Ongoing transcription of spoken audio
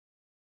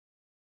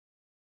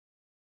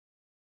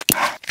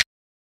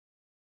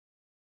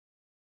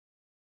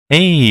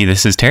Hey,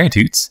 this is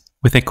Terratoots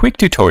with a quick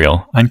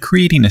tutorial on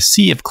creating a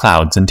sea of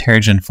clouds in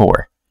Terragen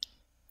 4.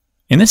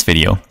 In this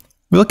video,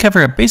 we'll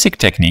cover a basic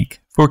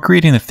technique for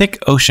creating a thick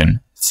ocean,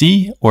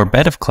 sea, or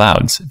bed of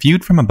clouds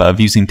viewed from above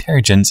using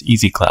Terragen's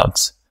Easy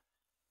Clouds.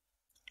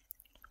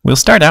 We'll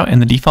start out in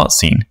the default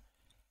scene,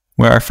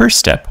 where our first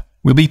step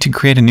will be to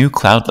create a new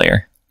cloud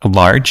layer, a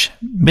large,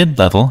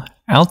 mid-level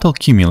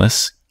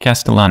altocumulus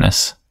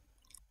castellanus.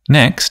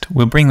 Next,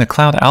 we'll bring the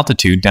cloud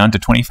altitude down to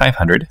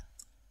 2500,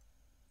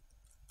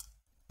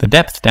 the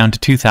depth down to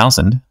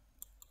 2000,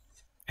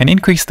 and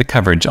increase the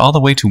coverage all the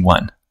way to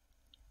 1.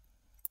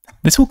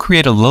 This will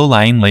create a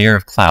low-lying layer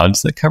of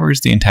clouds that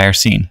covers the entire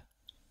scene.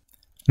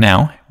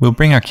 Now, we'll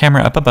bring our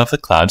camera up above the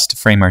clouds to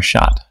frame our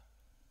shot.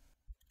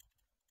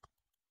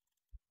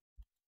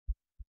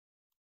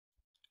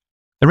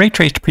 The ray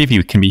traced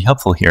preview can be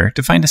helpful here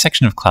to find a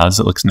section of clouds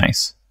that looks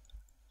nice.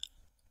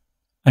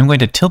 I'm going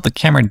to tilt the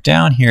camera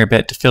down here a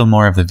bit to fill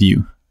more of the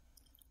view.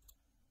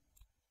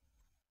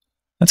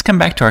 Let's come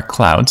back to our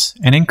clouds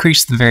and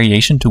increase the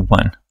variation to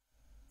 1.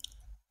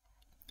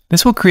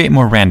 This will create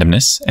more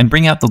randomness and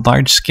bring out the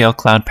large-scale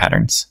cloud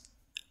patterns.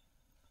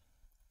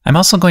 I'm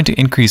also going to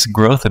increase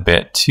growth a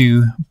bit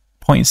to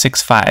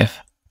 0.65,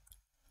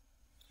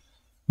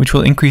 which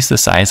will increase the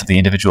size of the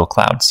individual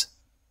clouds.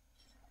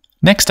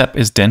 Next up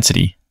is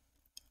density.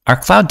 Our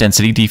cloud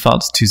density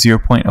defaults to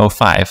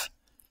 0.05,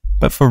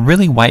 but for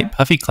really white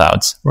puffy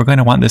clouds, we're going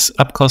to want this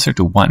up closer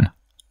to 1.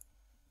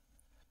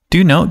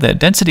 Do note that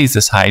densities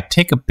this high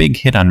take a big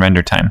hit on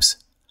render times.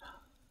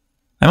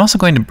 I'm also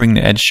going to bring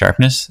the edge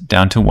sharpness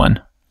down to 1.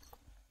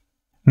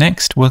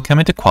 Next, we'll come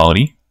into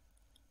quality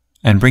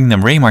and bring the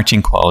ray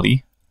marching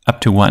quality up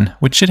to 1,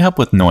 which should help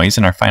with noise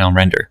in our final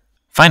render.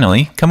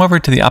 Finally, come over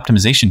to the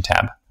optimization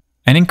tab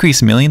and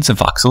increase millions of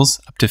voxels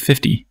up to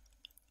 50.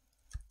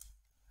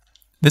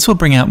 This will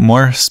bring out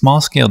more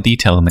small-scale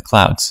detail in the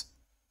clouds.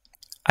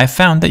 I've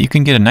found that you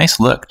can get a nice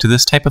look to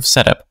this type of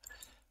setup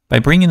by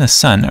bringing the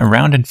sun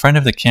around in front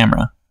of the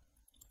camera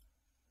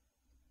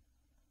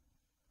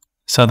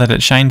so that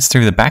it shines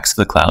through the backs of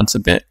the clouds a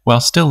bit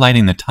while still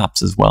lighting the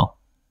tops as well.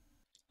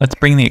 Let's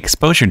bring the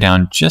exposure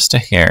down just a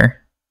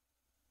hair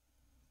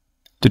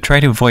to try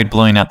to avoid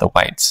blowing out the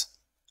whites.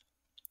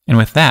 And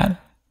with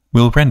that,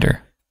 we'll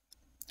render.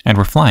 And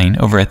we're flying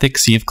over a thick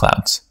sea of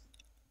clouds.